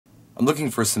I'm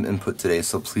looking for some input today,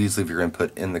 so please leave your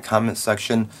input in the comments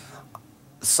section.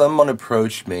 Someone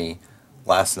approached me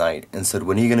last night and said,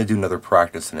 when are you going to do another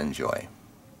Practice and Enjoy?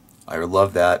 I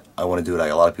love that. I want to do it.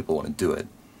 A lot of people want to do it.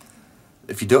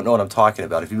 If you don't know what I'm talking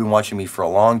about, if you've been watching me for a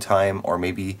long time, or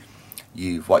maybe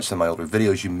you've watched some of my older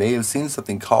videos, you may have seen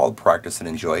something called Practice and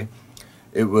Enjoy.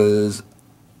 It was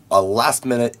a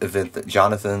last-minute event that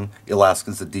Jonathan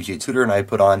Ilaskins, the DJ tutor, and I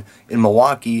put on in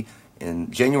Milwaukee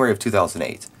in January of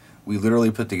 2008. We literally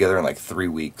put together in like 3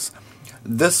 weeks.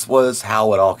 This was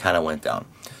how it all kind of went down.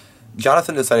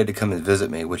 Jonathan decided to come and visit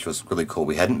me, which was really cool.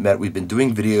 We hadn't met. We'd been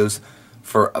doing videos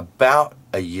for about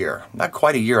a year. Not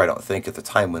quite a year, I don't think, at the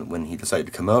time when he decided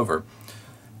to come over.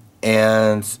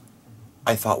 And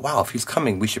I thought, wow, if he's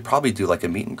coming, we should probably do like a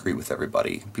meet and greet with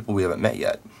everybody, people we haven't met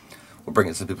yet. We'll bring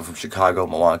in some people from Chicago,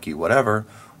 Milwaukee, whatever.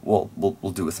 We'll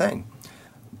do a thing.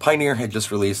 Pioneer had just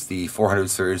released the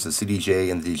 400 series, the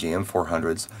CDJ and the DJM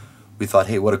 400s. We thought,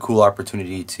 hey, what a cool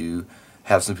opportunity to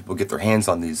have some people get their hands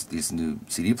on these new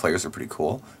CD players. They're pretty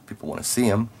cool. People want to see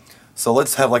them. So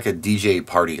let's have like a DJ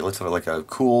party. Let's have like a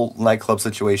cool nightclub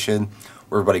situation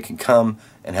where everybody can come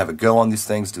and have a go on these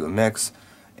things, do a mix.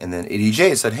 And then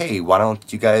ADJ said, hey, why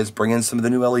don't you guys bring in some of the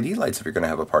new LED lights if you're going to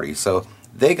have a party? So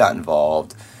they got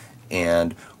involved,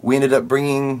 and we ended up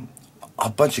bringing a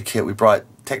bunch of kit. We brought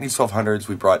Technics 1200s,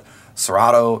 we brought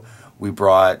Serato, we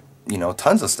brought, you know,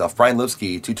 tons of stuff. Brian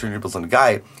Lipsky, 2 turntables and a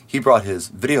guy, he brought his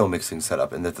video mixing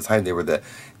setup, and at the time they were the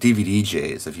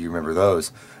DVD-Js, if you remember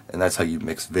those, and that's how you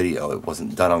mix video. It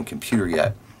wasn't done on computer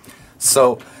yet.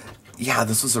 So yeah,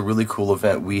 this was a really cool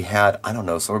event. We had, I don't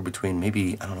know, somewhere between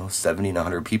maybe, I don't know, 70 and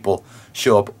 100 people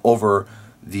show up over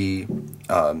the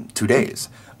 2 days.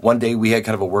 One day we had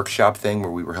kind of a workshop thing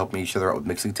where we were helping each other out with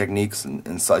mixing techniques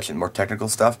and such, and more technical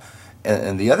stuff.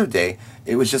 And the other day,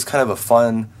 it was just kind of a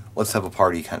fun, let's have a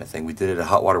party kind of thing. We did it at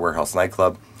Hot Water Warehouse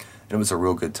nightclub, and it was a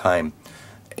real good time.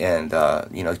 And,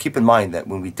 you know, keep in mind that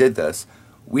when we did this,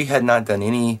 we had not done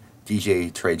any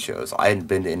DJ trade shows. I hadn't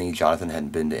been to any, Jonathan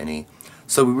hadn't been to any.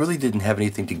 So we really didn't have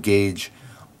anything to gauge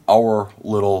our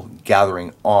little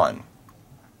gathering on.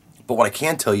 But what I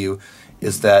can tell you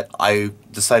is that I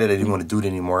decided I didn't want to do it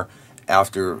anymore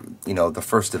after, you know, the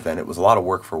first event. It was a lot of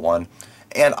work for one.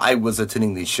 And I was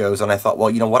attending these shows, and I thought, well,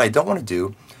 you know, what I don't want to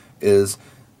do is,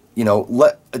 you know,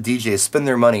 let a DJ spend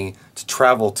their money to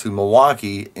travel to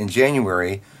Milwaukee in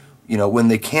January, you know, when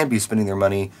they can be spending their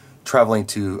money traveling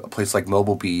to a place like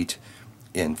Mobile Beat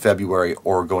in February,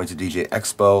 or going to DJ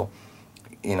Expo.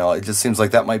 You know, it just seems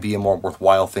like that might be a more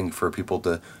worthwhile thing for people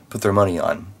to put their money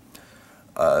on.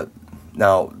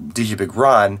 Now, DJ Big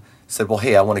Ron said, well,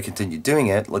 hey, I want to continue doing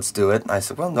it. Let's do it. And I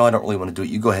said, well, no, I don't really want to do it.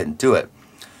 You go ahead and do it.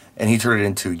 And he turned it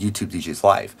into YouTube DJs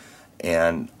Live.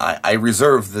 And I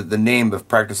reserved the name of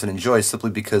Practice and Enjoy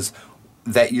simply because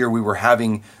that year we were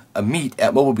having a meet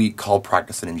at Mobile Beat called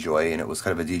Practice and Enjoy, and it was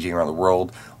kind of a DJing around the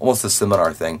world, almost a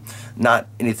seminar thing, not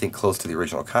anything close to the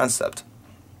original concept.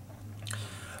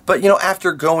 But, you know,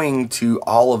 after going to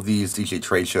all of these DJ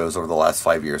trade shows over the last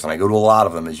 5 years, and I go to a lot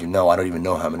of them, as you know, I don't even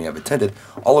know how many I've attended,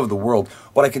 all over the world,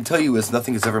 what I can tell you is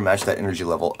nothing has ever matched that energy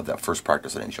level of that first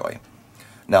Practice and Enjoy.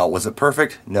 Now, was it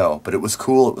perfect? No, but it was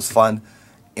cool, it was fun,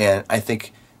 and I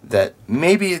think that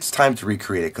maybe it's time to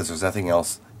recreate it because there's nothing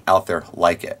else out there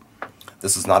like it.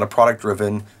 This is not a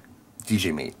product-driven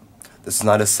DJ meet. This is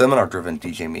not a seminar-driven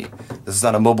DJ meet. This is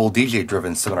not a mobile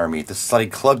DJ-driven seminar meet. This is not a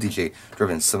club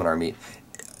DJ-driven seminar meet.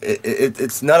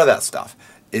 It's none of that stuff.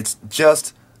 It's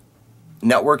just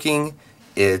networking.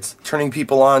 It's turning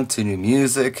people on to new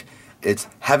music. It's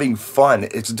having fun.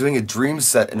 It's doing a dream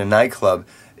set in a nightclub.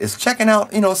 It's checking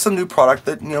out, you know, some new product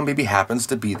that, you know, maybe happens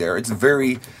to be there. It's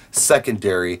very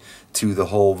secondary to the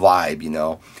whole vibe, you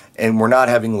know. And we're not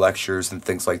having lectures and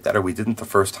things like that, or we didn't the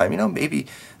first time. You know, maybe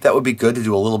that would be good to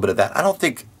do a little bit of that. I don't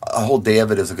think a whole day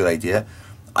of it is a good idea.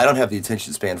 I don't have the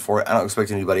attention span for it. I don't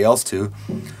expect anybody else to.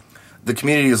 The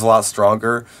community is a lot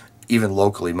stronger, even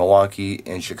locally, Milwaukee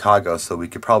and Chicago, so we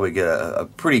could probably get a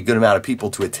pretty good amount of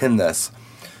people to attend this.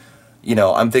 You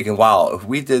know, I'm thinking, wow, if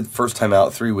we did first time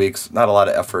out 3 weeks, not a lot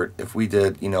of effort. If we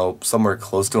did, you know, somewhere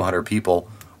close to 100 people,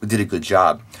 we did a good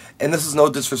job. And this is no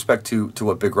disrespect to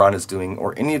what Big Ron is doing,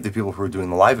 or any of the people who are doing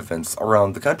the live events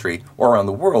around the country or around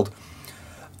the world.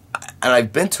 And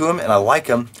I've been to them and I like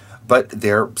them, but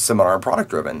they're seminar and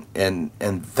product driven, and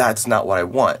that's not what I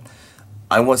want.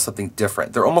 I want something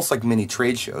different. They're almost like mini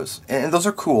trade shows, and those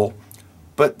are cool,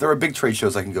 but there are big trade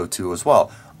shows I can go to as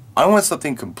well. I want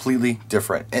something completely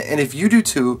different, and if you do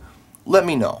too, let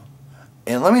me know.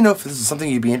 And let me know if this is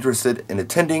something you'd be interested in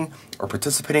attending or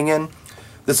participating in.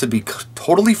 This would be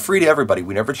totally free to everybody.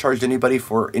 We never charged anybody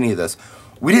for any of this.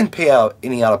 We didn't pay out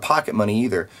any out-of-pocket money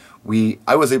either.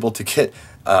 I was able to get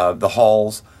the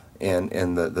halls and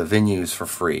the venues for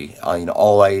free.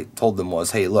 All I told them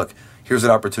was, hey, look, here's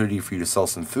an opportunity for you to sell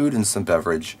some food and some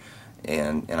beverage,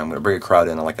 and I'm going to bring a crowd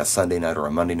in on like a Sunday night or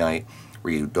a Monday night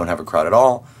where you don't have a crowd at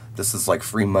all. This is like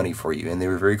free money for you, and they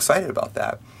were very excited about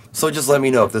that. So just let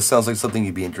me know if this sounds like something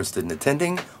you'd be interested in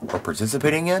attending or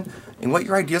participating in, and what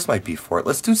your ideas might be for it.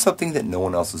 Let's do something that no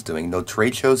one else is doing. No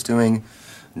trade shows doing,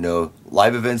 no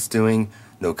live events doing,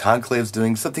 no conclaves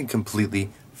doing, something completely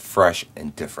fresh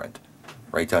and different.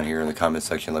 Right down here in the comment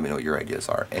section, let me know what your ideas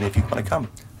are. And if you want to come,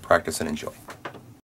 practice and enjoy.